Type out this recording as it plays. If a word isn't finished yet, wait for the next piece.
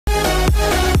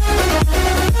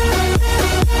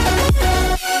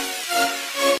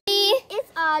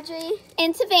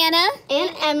and Savannah.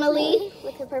 And Emily.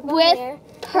 With her purple With hair.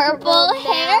 purple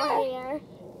hair.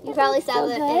 You probably saw So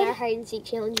that good. in our hide and seek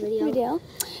challenge video.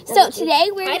 So today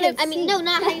we're gonna.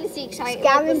 Not hide and seek. Sorry,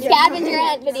 Scavenger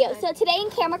Hunt video. So today in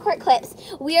Camera Court Clips,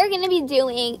 we are gonna be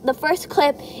doing the first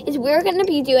clip. Is we're gonna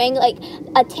be doing like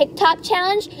a TikTok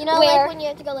challenge. You know, where like when you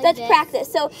have to go like let's this.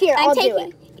 practice. So Here, I'm I'll do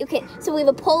taking. Okay, so we have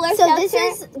a polar. So seltzer.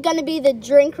 this is gonna be the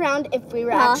drink round if we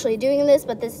were actually doing this,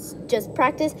 but this is just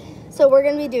practice. So we're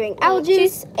gonna be doing apple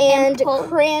juice and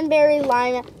cranberry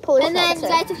lime polar And then, seltzer.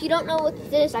 guys, if you don't know what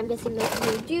this is, I'm guessing most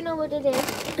of you do know what it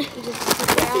is. You just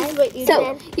This is what you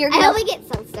So did. you're I gonna. only get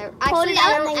seltzer. Hold Actually, it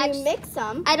out And then you mix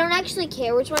some. I don't actually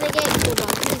care which one I get. The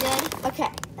one you did. Okay,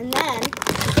 and then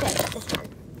This one.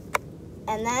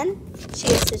 and then she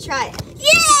gets to try it.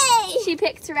 Yay! She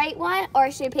picks the right one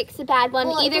or she picks the bad one.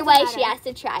 Well, it Either doesn't way, matter. she has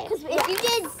to try it. If you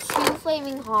did 2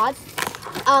 flaming hots,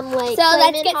 like So let's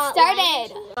Flamin' get Hot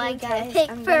started. Like guys, pick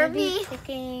I'm for gonna be me.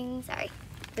 picking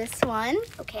this one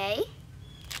Okay.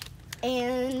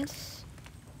 and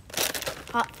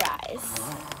hot fries.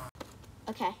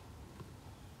 Okay.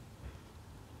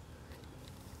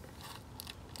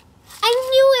 I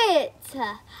knew it.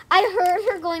 I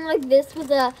heard her going like this with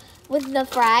the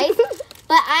fries,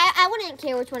 but I wouldn't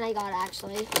care which one I got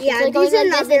actually. Yeah, It's like going these are like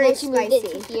not this, and very then she moved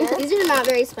it spicy. to here. These are not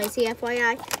very spicy,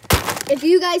 FYI. If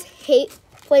you guys hate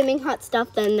flaming hot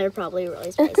stuff, then they're probably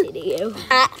really spicy to you.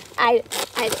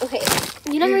 Okay.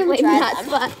 You never even Wait, tried nuts, them.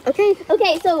 but- Okay.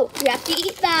 Okay, so you have to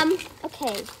eat them.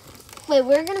 Okay. Wait,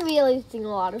 we're gonna be using a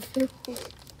lot of food. Do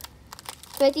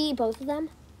I have to eat both of them?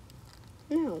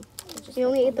 No. You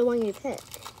only ate the one you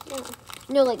picked.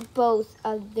 No, like both.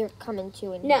 They're coming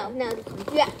to and No,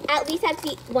 you at least have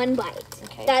to eat one bite.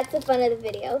 Okay. That's the fun of the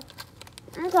video.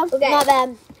 Okay. Not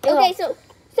bad. Okay, so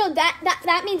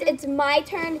that means it's my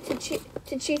turn to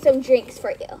choose some drinks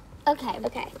for you. Okay.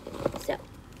 Okay, so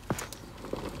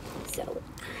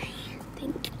I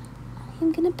think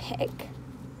I'm gonna pick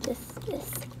this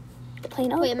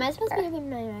plain old. Wait, am I supposed to be burger. opening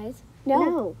my eyes?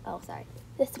 No. Oh, sorry.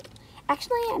 This.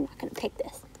 Actually, I'm not gonna pick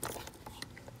this.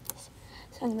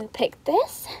 So I'm gonna pick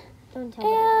this. Don't tell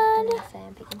And- me. Don't say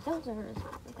I'm picking those.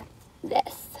 Okay.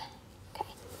 This.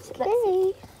 Okay. So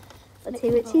Okay. Let's see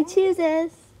what she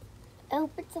chooses. Oh,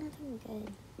 but something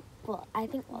good. Well, I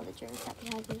think all the drinks that we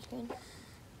have is good.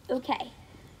 Okay.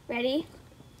 Ready?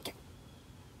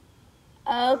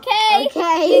 Okay.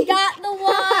 Okay. You got the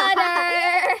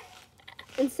water.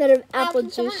 Instead of apple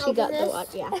can someone juice, she got open the this?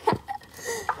 water.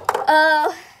 Yeah.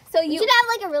 So You you should have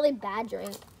like a really bad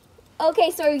drink. okay?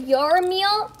 So your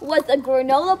meal was a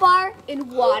granola bar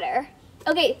and water.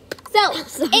 Okay. So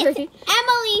it's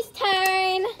Emily's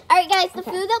turn. All right, guys. The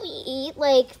food that we eat,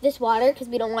 like this water, because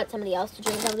we don't want somebody else to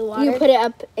drink out of the water. You put it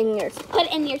up in your spot. Put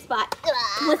it in your spot.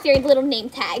 What's your little name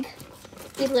tag?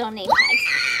 These little name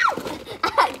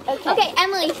tags. Okay,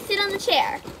 Emily, sit on the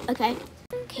chair. Okay.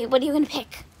 Okay, what are you gonna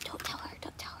pick? Don't tell her.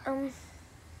 Don't tell her.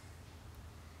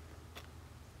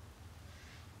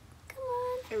 Come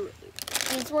on.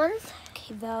 These ones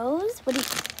Okay, those. What do you?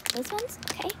 Those ones?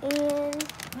 Okay. and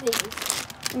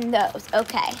these. Those.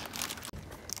 Okay.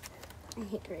 I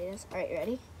hate Doritos. All right,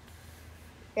 ready?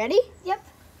 Ready? Yep.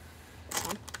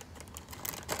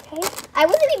 Okay. I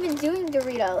wasn't even doing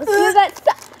Doritos. You got.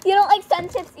 You don't like sun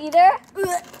chips either.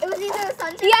 It was either a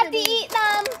sunshine. You have to eat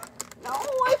them. No,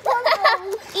 I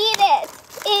don't. Eat it.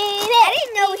 Eat it. I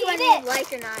didn't know which one you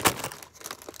liked or not.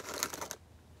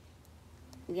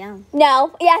 Yeah.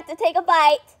 No, you have to take a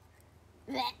bite.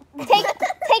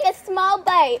 Take a small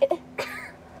bite.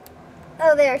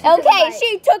 Oh, there. Okay,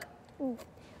 she took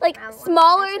like I want-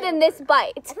 smaller actually- than this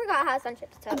bite. I forgot how sun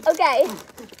chips taste. Okay.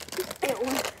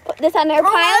 Put this on her Oh,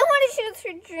 I pile. want to choose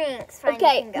for drinks. Fine,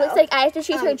 Okay, you can go. looks like I have to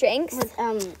choose her drinks.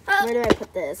 Where do I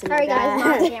put this? In my Sorry, guys, not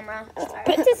on bag? camera. Sorry.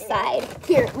 Put it aside.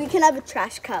 Here, we can have a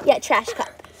trash cup. Yeah, trash cup.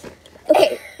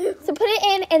 Okay, so put it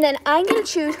in, and then I'm gonna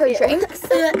choose her drinks.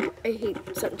 I hate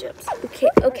sun chips.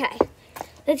 Okay.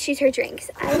 Let's choose her drinks.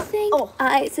 I think Oh.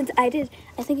 I think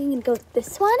I'm gonna go with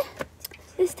this one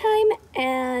this time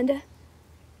and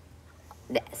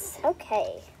this.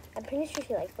 Okay. I'm pretty sure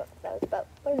she likes both of those, but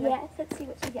whatever. Yes, let's see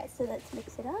what she gets. So let's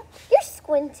mix it up. You're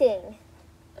squinting.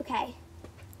 Okay.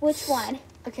 Which one?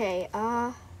 Okay,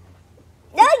 No,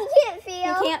 you can't feel.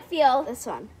 You can't feel this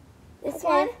one. this Okay.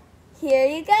 one. Here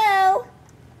you go.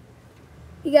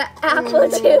 You got apple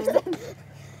juice.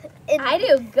 I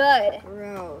do good.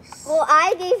 Gross. Well,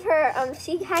 I gave her,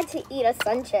 she had to eat a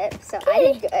sun chip, so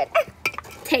I did good.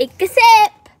 Take a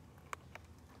sip.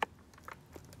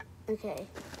 Okay.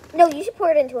 No, you should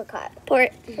pour it into a cup. Pour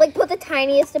it. Like, put the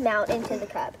tiniest amount into the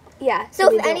cup. Yeah. So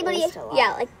we if don't anybody, waste a lot.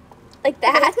 Yeah, like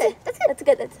that. That's good. That's good. That's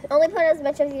good. That's good. Only put as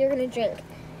much as you're going to drink.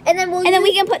 And then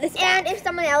we can put this back. And if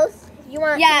someone else, you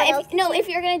want if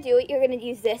you're gonna do it, you're gonna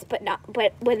use this, but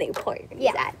when they pour, you're gonna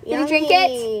use that. Can you drink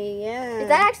it? Yeah. Is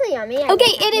that actually yummy?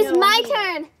 Okay, it is my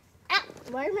turn.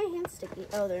 Why are my hands sticky?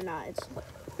 Oh, they're not. It's...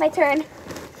 My turn.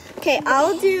 Okay,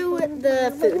 I'll do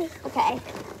the food. Okay.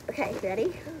 Okay,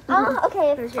 ready? Oh,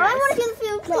 okay. Where's I yours? want to do the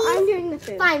food, please. No, I'm doing the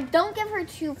food. Fine, don't give her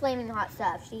 2 flaming hot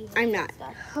stuff. I'm not.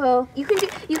 Oh, you can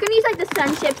use like the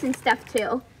sun chips and stuff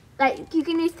too. Like you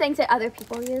can use things that other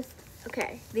people use.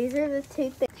 Okay, these are the 2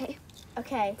 things.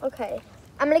 Okay. Okay.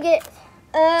 I'm going to get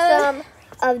some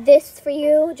of this for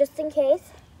you, just in case.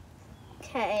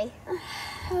 Okay.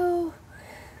 Oh.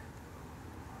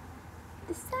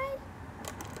 This side.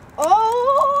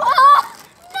 Oh!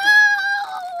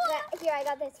 No! Here, I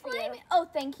got this for you. Oh,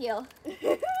 thank you.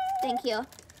 Thank you.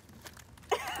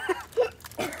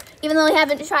 Even though I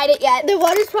haven't tried it yet. The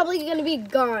water's probably gonna be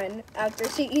gone after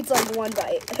she eats like 1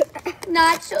 bite.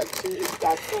 Nacho cheese,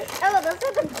 that's it. Oh, those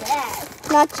are the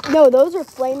best. No, those are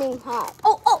flaming hot.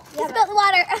 Oh, you spilled the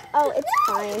water. Oh, it's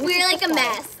fine. We're like a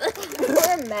mess.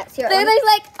 We're a mess here. There's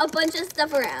like a bunch of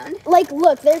stuff around. Like,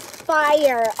 look, there's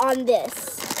fire on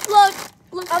this. Look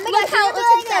Oh my look gosh, how it you're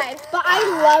looks doing inside. But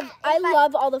I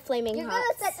love all the flaming You're hots.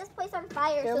 going to set this place on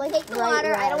fire, They're so like take the bright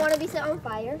water. I don't red. want to be set on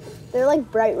fire. They're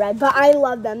like bright red, but I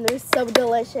love them. They're so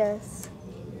delicious.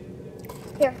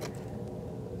 Here.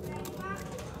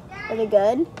 Are they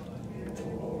good?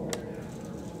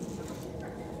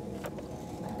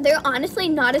 They're honestly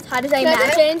not as hot as I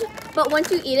imagined, but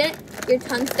once you eat it, your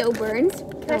tongue still burns.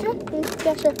 Can I try?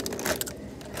 Yeah, sure.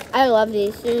 I love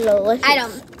these. They're delicious. I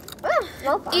don't.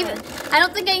 Well, fine. I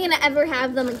don't think I'm gonna ever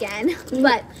have them again.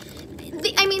 But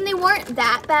they weren't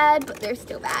that bad, but they're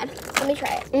still bad. Let me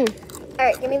try it. Mm. All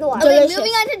right, give me the water. Okay, Delicious.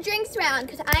 moving on to drinks round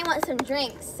because I want some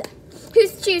drinks.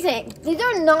 Who's choosing? These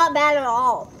are not bad at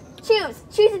all. Choose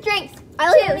the drinks.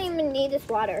 I don't even need this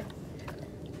water.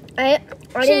 I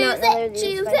did not know there was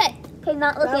Choose this, it. Okay,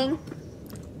 not looking.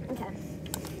 but- Okay.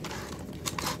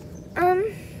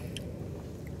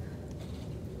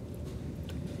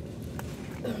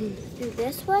 Do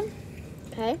this one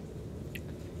Okay.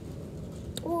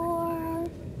 or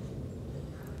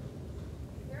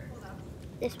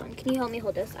this one. Can you help me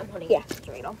hold this? I'm holding Yeah. it.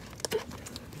 Dreidel.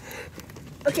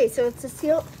 Okay, so it's a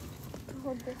seal.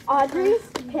 Hold this. Audrey's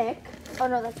pick, Oh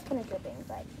no, that's kind of dripping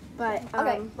inside. but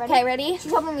Okay, ready? Okay, ready?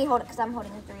 She's helping me hold it because I'm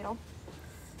holding the dreidel.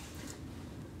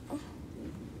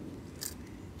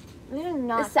 These are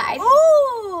not. This side.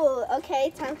 Oh,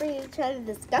 okay. Time for you to try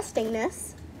the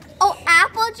disgustingness. Oh,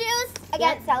 apple juice. I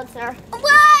got seltzer.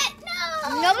 What?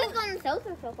 No. Nobody's gone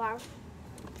seltzer so far.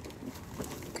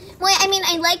 Wait, I mean,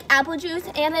 I like apple juice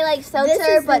and I like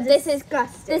seltzer, but this is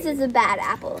disgusting. a bad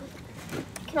apple.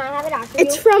 Can I have it after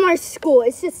It's you? from our school.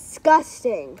 It's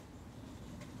disgusting.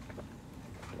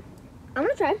 I'm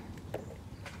gonna try.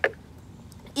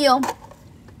 Ew.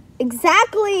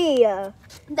 Exactly.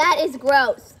 That is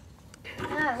gross.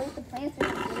 At least the plants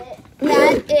are gonna get it.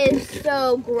 That is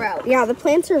so gross. Yeah, the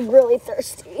plants are really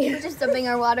thirsty. We're just dumping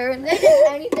our water in They there. did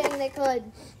anything they could.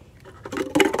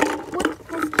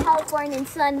 This Californian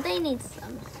sun, they need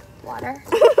some water.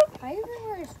 Why are you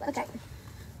wearing a sweatshirt? Okay.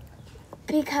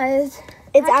 Because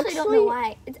It's I actually don't know actually-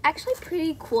 why. It's actually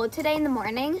pretty cool today in the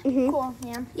morning. Mhm. Cool,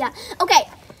 yeah. Yeah. Okay.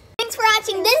 Thanks for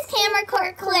watching this camera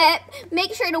core clip.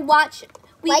 Make sure to watch.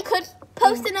 We could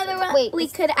post another one. Wait, We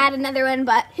could add another one,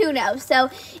 but who knows? So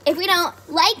if we don't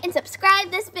like and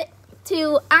subscribe this bit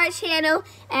to our channel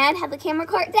and have the camera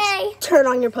court day. Turn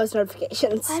on your post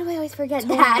notifications. Why do I always forget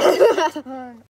that?